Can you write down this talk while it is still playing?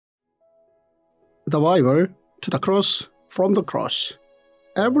The Bible to the cross, from the cross.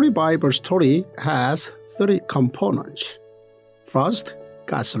 Every Bible story has three components. First,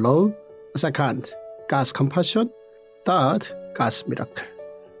 God's law. Second, God's compassion. Third, God's miracle.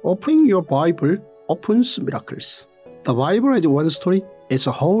 Opening your Bible opens miracles. The Bible as one story is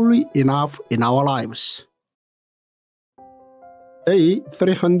wholly enough in our lives. Day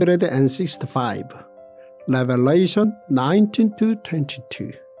 365, Revelation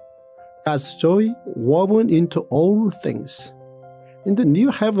 19-22. God's joy woven into all things. In the new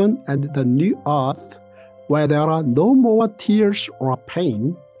heaven and the new earth, where there are no more tears or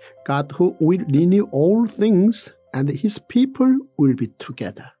pain, God who will renew all things and His people will be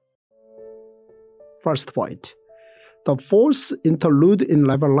together. First point. The fourth interlude in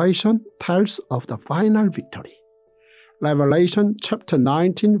Revelation tells of the final victory. Revelation chapter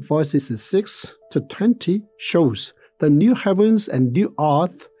 19 verses 6-20 shows the new heavens and new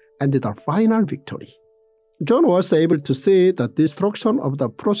earth and the final victory. John was able to see the destruction of the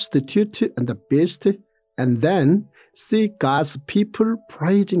prostitute and the beast, and then see God's people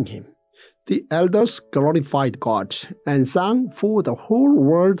praising Him. The elders glorified God and sang for the whole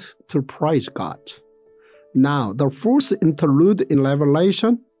world to praise God. Now, the fourth interlude in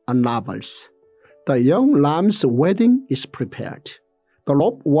Revelation unravels. The young lamb's wedding is prepared. The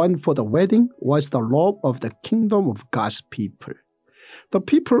robe worn for the wedding was the robe of the kingdom of God's people. The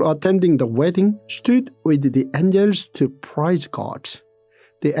people attending the wedding stood with the angels to praise God.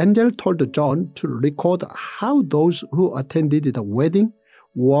 The angel told John to record how those who attended the wedding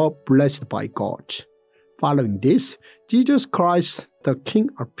were blessed by God. Following this, Jesus Christ the King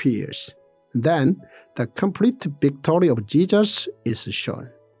appears. Then, the complete victory of Jesus is shown.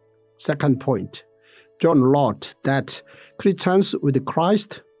 Second point. John wrote that Christians with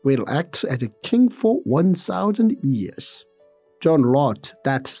Christ will act as a king for 1,000 years. John wrote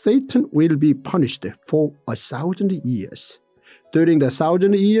that Satan will be punished for 1,000 years. During the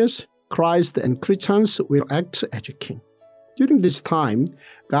 1,000 years, Christ and Christians will act as a king. During this time,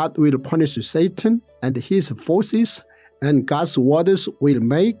 God will punish Satan and his forces, and God's words will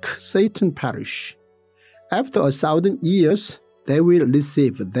make Satan perish. After 1,000 years, they will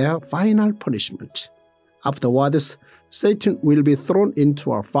receive their final punishment. Afterwards, Satan will be thrown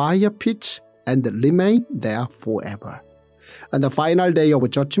into a fire pit and remain there forever. On the final day of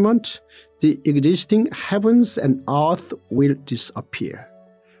judgment, the existing heavens and earth will disappear.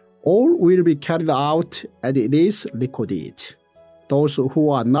 All will be carried out as it is recorded. Those who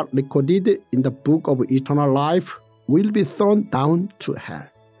are not recorded in the book of eternal life will be thrown down to hell.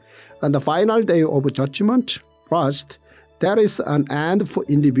 On the final day of judgment, first, there is an end for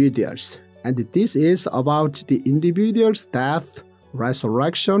individuals, and this is about the individual's death,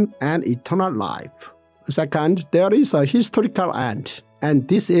 resurrection, and eternal life. Second, there is a historical end, and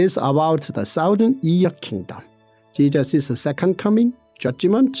this is about the 1,000-year kingdom. Jesus' second coming,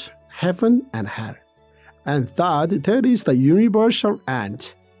 judgment, heaven, and hell. And third, there is the universal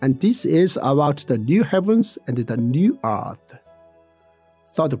end, and this is about the new heavens and the new earth.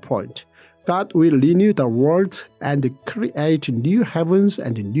 Third point, God will renew the world and create new heavens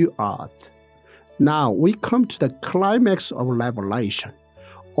and new earth. Now we come to the climax of Revelation.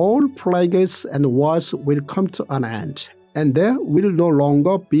 All plagues and wars will come to an end, and there will no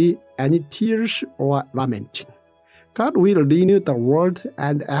longer be any tears or lamenting. God will renew the world,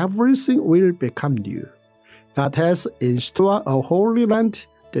 and everything will become new. God has in store a holy land,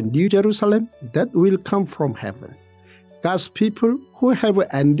 the New Jerusalem, that will come from heaven. God's people who have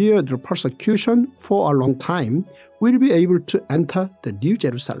endured persecution for a long time will be able to enter the New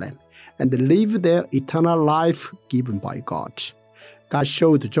Jerusalem and live their eternal life given by God. God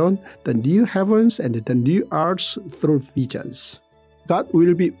showed John the new heavens and the new earth through visions. God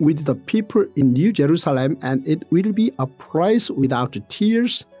will be with the people in New Jerusalem, and it will be a place without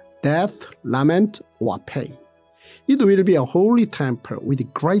tears, death, lament, or pain. It will be a holy temple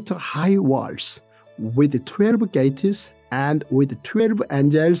with great high walls, with 12 gates and with 12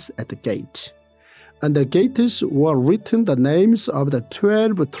 angels at the gate. On the gates were written the names of the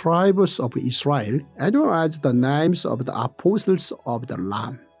 12 tribes of Israel, as well as the names of the apostles of the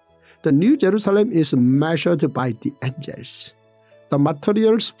Lamb. The New Jerusalem is measured by the angels. The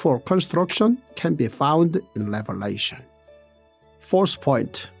materials for construction can be found in Revelation. Fourth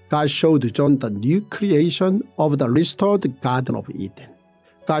point, God showed John the new creation of the restored Garden of Eden.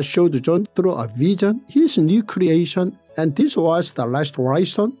 God showed John through a vision His new creation, and this was the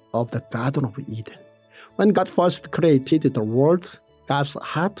restoration of the Garden of Eden. When God first created the world, God's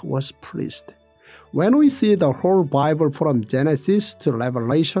heart was pleased. When we see the whole Bible from Genesis to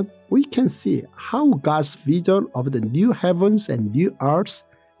Revelation, we can see how God's vision of the new heavens and new earth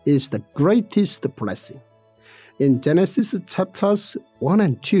is the greatest blessing. In Genesis chapters 1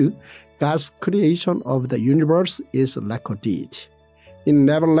 and 2, God's creation of the universe is recorded. In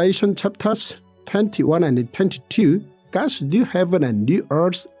Revelation chapters 21 and 22, God's new heaven and new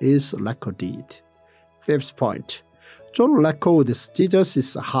earth is recorded. Fifth point, John records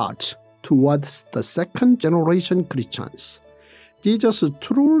Jesus' heart towards the second generation Christians. Jesus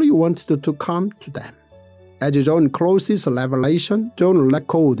truly wanted to come to them. As John closes Revelation, John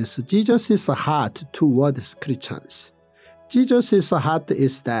records Jesus' heart towards Christians. Jesus' heart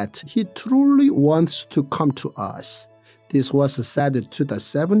is that he truly wants to come to us. This was said to the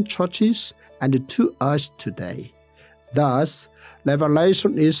 7 churches and to us today. Thus,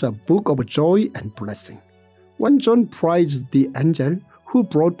 Revelation is a book of joy and blessing. When John praised the angel who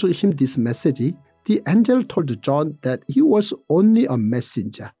brought to him this message, the angel told John that he was only a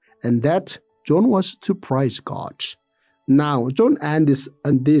messenger and that John was to praise God. Now, John ends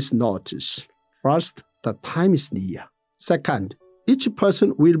on this notice. First, the time is near. Second, each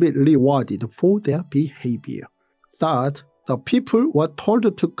person will be rewarded for their behavior. Third, the people were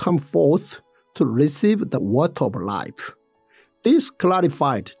told to come forth to receive the water of life. This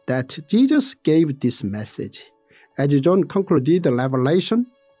clarified that Jesus gave this message. As John concluded the Revelation,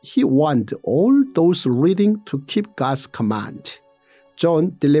 he wanted all those reading to keep God's command.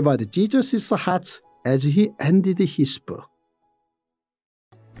 John delivered Jesus' heart as he ended his book.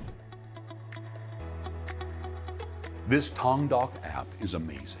 This Tongdok app is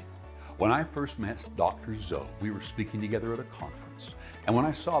amazing. When I first met Dr. Zoh, we were speaking together at a conference. And when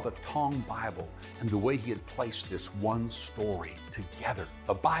I saw the Tong Bible and the way he had placed this one story together,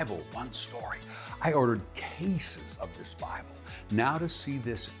 the Bible, one story, I ordered cases of this Bible. Now to see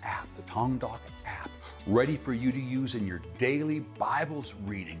this app, the Tongdok app, ready for you to use in your daily Bible's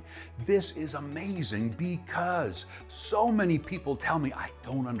reading. This is amazing because so many people tell me I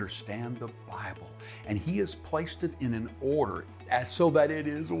don't understand the Bible, and he has placed it in an order so that it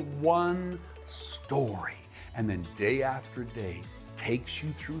is one story, and then day after day takes you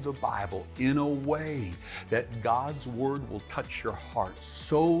through the Bible in a way that God's Word will touch your heart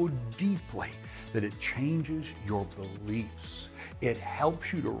so deeply that it changes your beliefs. It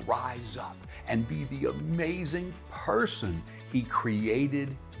helps you to rise up and be the amazing person He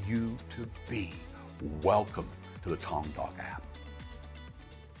created you to be. Welcome to the Tongdok app.